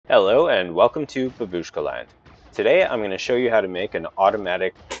Hello and welcome to Babushka Land. Today I'm going to show you how to make an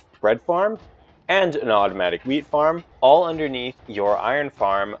automatic bread farm and an automatic wheat farm all underneath your iron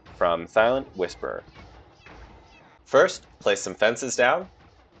farm from Silent Whisperer. First, place some fences down.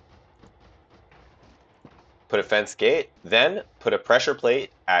 Put a fence gate, then put a pressure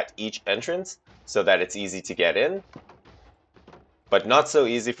plate at each entrance so that it's easy to get in, but not so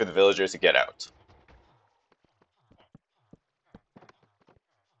easy for the villagers to get out.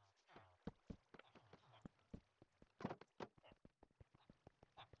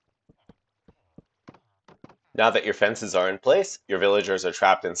 Now that your fences are in place, your villagers are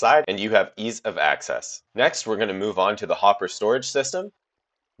trapped inside and you have ease of access. Next, we're going to move on to the hopper storage system.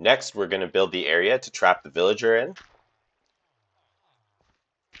 Next, we're going to build the area to trap the villager in.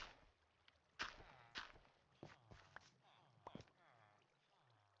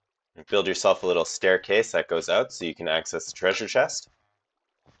 Build yourself a little staircase that goes out so you can access the treasure chest.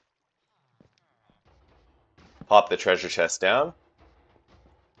 Pop the treasure chest down.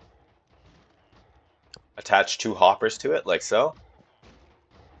 Attach two hoppers to it, like so.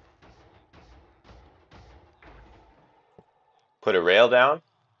 Put a rail down.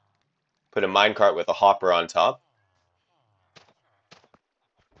 Put a minecart with a hopper on top.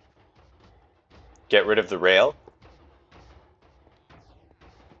 Get rid of the rail.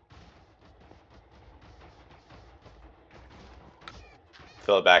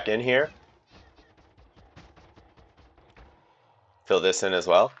 Fill it back in here. Fill this in as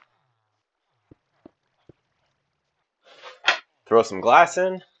well. Throw some glass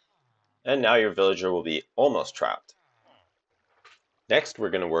in, and now your villager will be almost trapped. Next, we're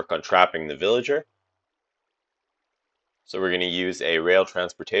going to work on trapping the villager. So we're going to use a rail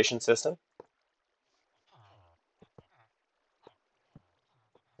transportation system.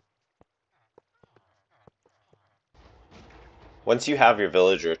 Once you have your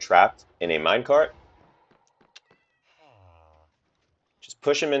villager trapped in a minecart, just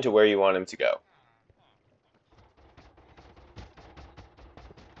push him into where you want him to go.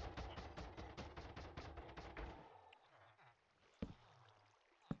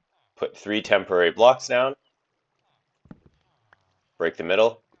 Put 3 temporary blocks down. Break the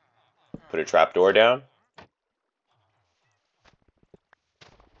middle. Put a trapdoor down.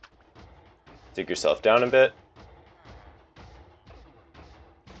 Dig yourself down a bit.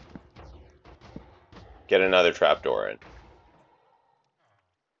 Get another trapdoor in.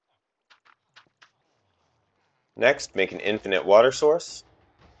 Next, make an infinite water source.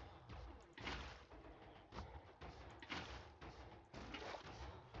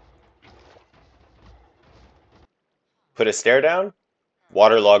 Put a stair down.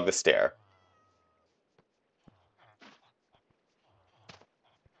 Waterlog the stair.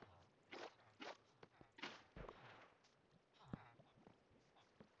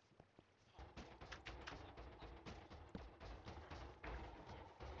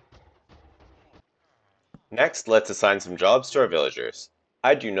 Next, let's assign some jobs to our villagers.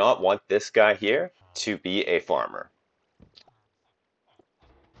 I do not want this guy here to be a farmer.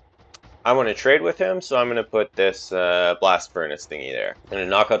 I want to trade with him, so I'm going to put this blast furnace thingy there. I'm going to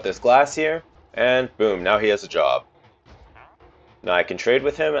knock out this glass here, and boom, now he has a job. Now I can trade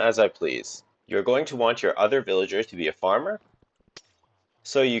with him as I please. You're going to want your other villager to be a farmer,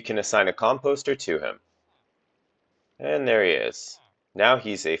 so you can assign a composter to him. And there he is. Now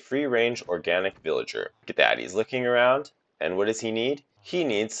he's a free-range organic villager. Look at that, he's looking around, and what does he need? He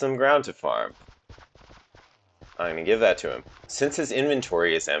needs some ground to farm. I'm going to give that to him. Since his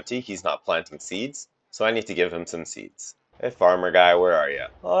inventory is empty, he's not planting seeds, so I need to give him some seeds. Hey farmer guy, where are you?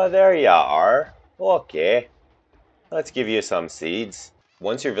 Oh, there you are. Okay. Let's give you some seeds.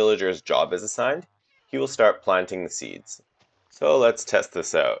 Once your villager's job is assigned, he will start planting the seeds. So let's test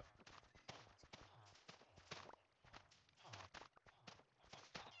this out.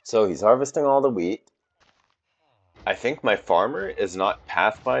 So he's harvesting all the wheat. I think my farmer is not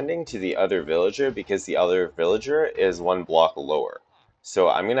pathfinding to the other villager because the other villager is 1 block lower. So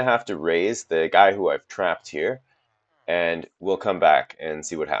I'm going to have to raise the guy who I've trapped here, and we'll come back and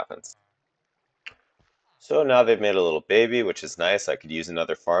see what happens. So now they've made a little baby, which is nice. I could use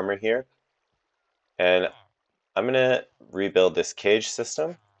another farmer here. And I'm going to rebuild this cage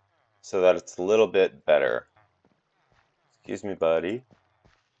system so that it's a little bit better. Excuse me, buddy.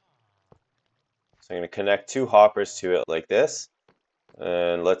 So I'm going to connect 2 hoppers to it like this.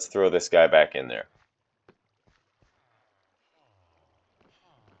 And let's throw this guy back in there.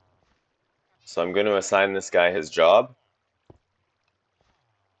 So I'm going to assign this guy his job.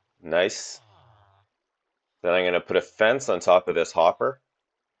 Nice. Then I'm going to put a fence on top of this hopper.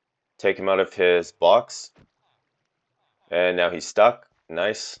 Take him out of his box. And now he's stuck.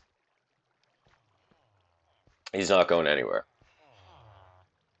 Nice. He's not going anywhere.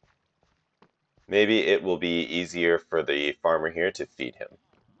 Maybe it will be easier for the farmer here to feed him.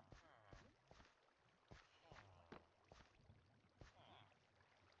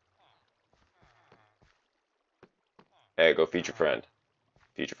 Hey, go feed your friend.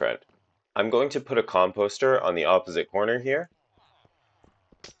 Feed your friend. I'm going to put a composter on the opposite corner here.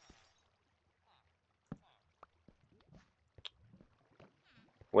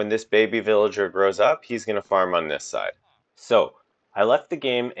 When this baby villager grows up, he's going to farm on this side. So, I left the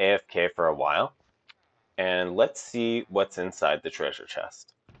game AFK for a while, and let's see what's inside the treasure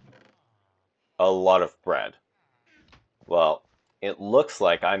chest. A lot of bread. Well, it looks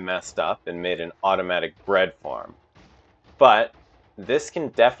like I messed up and made an automatic bread farm. But this can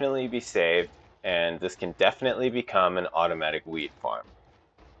definitely be saved, and this can definitely become an automatic wheat farm.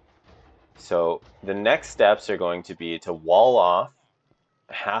 So the next steps are going to be to wall off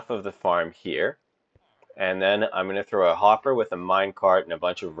half of the farm here, and then I'm going to throw a hopper with a minecart and a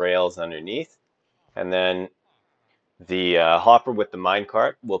bunch of rails underneath, and then the hopper with the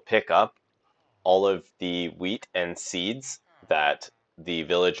minecart will pick up all of the wheat and seeds that the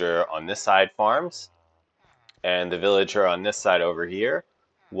villager on this side farms, and the villager on this side over here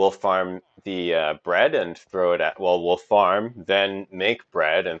will farm the bread and throw it at, well, we'll farm, then make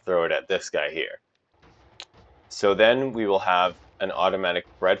bread and throw it at this guy here. So then we will have an automatic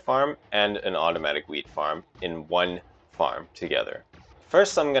bread farm and an automatic wheat farm in one farm together.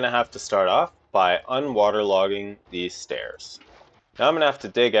 First, I'm going to have to start off by unwaterlogging these stairs. Now I'm going to have to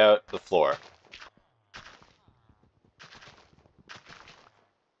dig out the floor.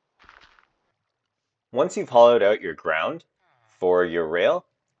 Once you've hollowed out your ground for your rail,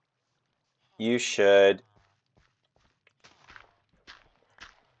 you should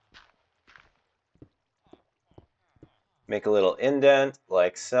make a little indent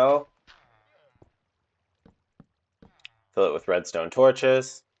like so. Fill it with redstone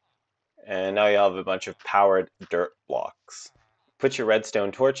torches. And now you have a bunch of powered dirt blocks. Put your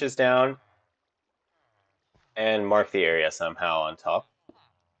redstone torches down and mark the area somehow on top.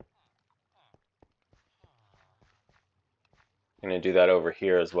 I'm going to do that over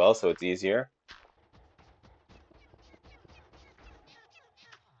here as well so it's easier.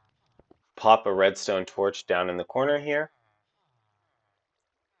 Pop a redstone torch down in the corner here.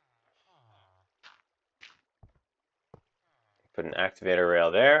 Put an activator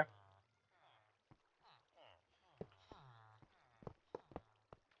rail there.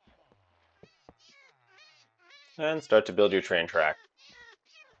 And start to build your train track.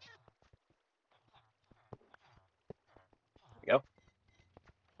 There you go.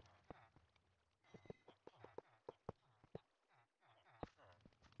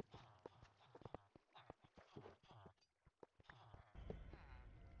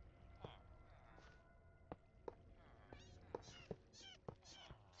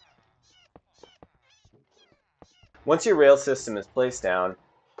 Once your rail system is placed down,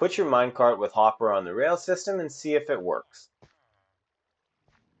 put your minecart with hopper on the rail system and see if it works.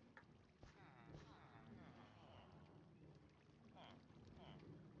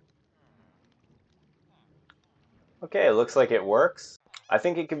 Okay, it looks like it works. I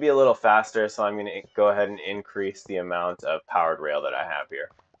think it could be a little faster, so I'm going to go ahead and increase the amount of powered rail that I have here.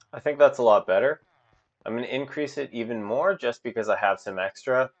 I think that's a lot better. I'm going to increase it even more just because I have some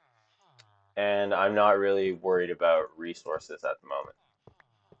extra, and I'm not really worried about resources at the moment.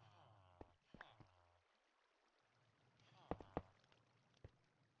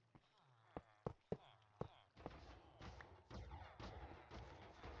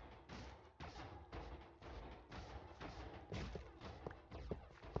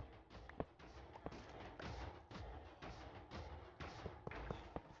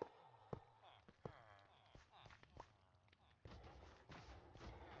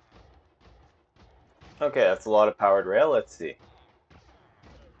 Okay, that's a lot of powered rail. Let's see.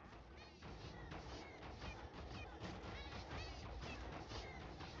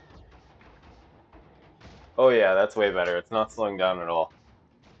 Oh yeah, that's way better. It's not slowing down at all.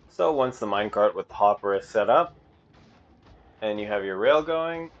 So once the minecart with the hopper is set up, and you have your rail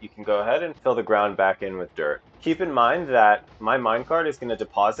going, you can go ahead and fill the ground back in with dirt. Keep in mind that my minecart is going to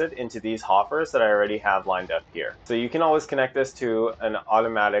deposit into these hoppers that I already have lined up here. So you can always connect this to an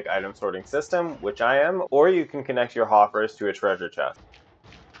automatic item sorting system, which I am, or you can connect your hoppers to a treasure chest.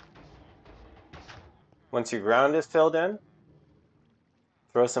 Once your ground is filled in,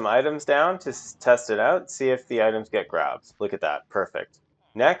 throw some items down to test it out, see if the items get grabbed. Look at that, perfect.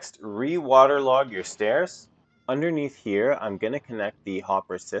 Next, re-waterlog your stairs. Underneath here, I'm going to connect the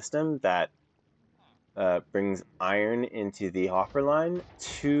hopper system that brings iron into the hopper line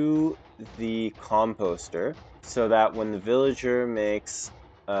to the composter, so that when the villager makes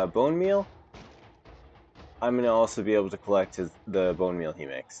bone meal, I'm going to also be able to collect the bone meal he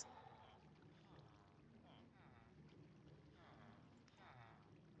makes.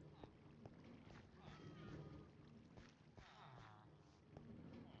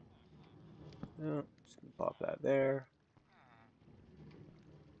 Oh, just going to pop that there.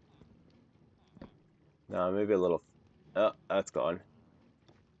 No, maybe a little. Oh, that's gone.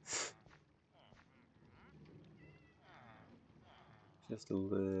 Just a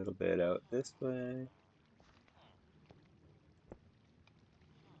little bit out this way.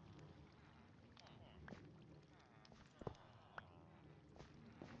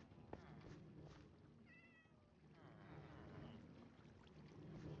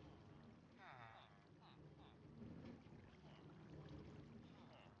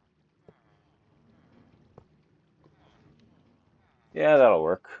 Yeah, that'll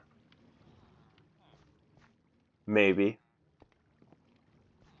work. Maybe.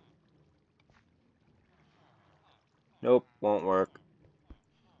 Nope, won't work.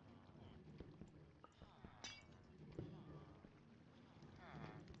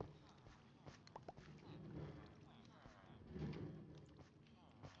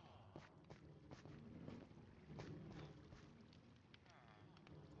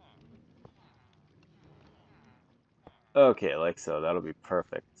 Okay, like so. That'll be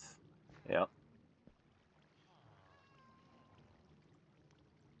perfect. Yeah.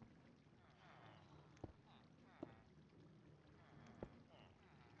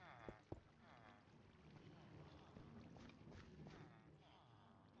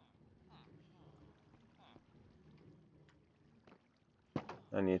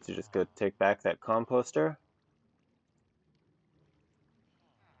 I need to just go take back that composter.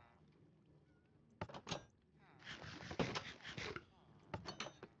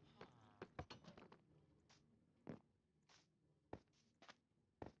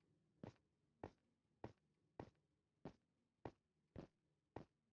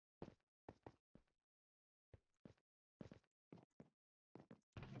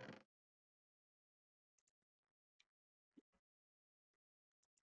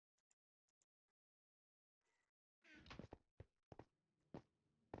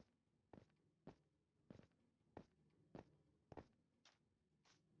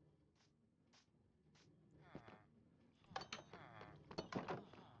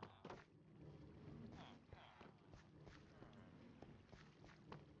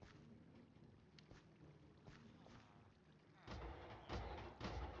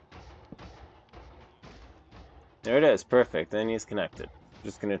 There it is, perfect. Then he's connected.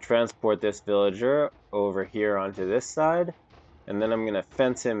 Just going to transport this villager over here onto this side, and then I'm going to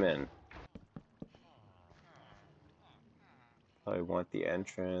fence him in. Probably want the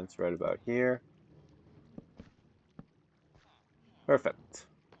entrance right about here. Perfect.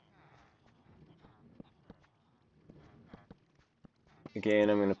 Again,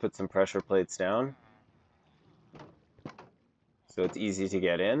 I'm going to put some pressure plates down, so it's easy to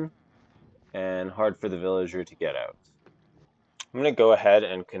get in, and hard for the villager to get out. I'm going to go ahead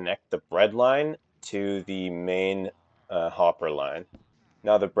and connect the bread line to the main hopper line.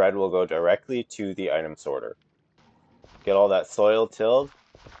 Now the bread will go directly to the item sorter. Get all that soil tilled,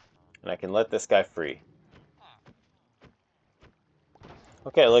 and I can let this guy free.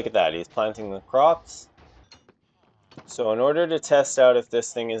 Okay, look at that. He's planting the crops. So in order to test out if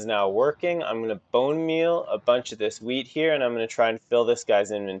this thing is now working, I'm going to bone meal a bunch of this wheat here, and I'm going to try and fill this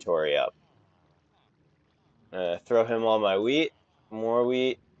guy's inventory up. Throw him all my wheat, more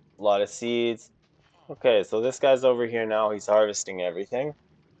wheat, a lot of seeds. Okay, so this guy's over here now. He's harvesting everything.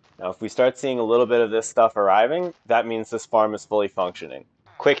 Now, if we start seeing a little bit of this stuff arriving, that means this farm is fully functioning.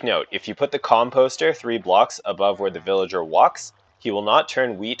 Quick note, if you put the composter 3 blocks above where the villager walks, he will not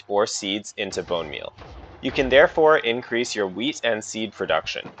turn wheat or seeds into bone meal. You can therefore increase your wheat and seed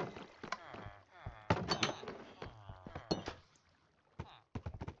production.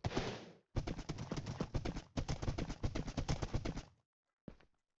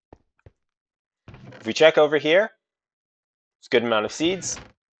 If we check over here, it's a good amount of seeds,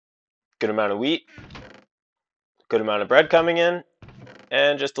 good amount of wheat, good amount of bread coming in,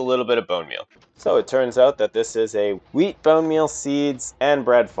 and just a little bit of bone meal. So it turns out that this is a wheat, bone meal, seeds, and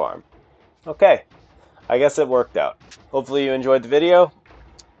bread farm. Okay, I guess it worked out. Hopefully you enjoyed the video,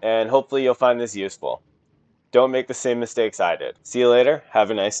 and hopefully you'll find this useful. Don't make the same mistakes I did. See you later.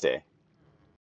 Have a nice day.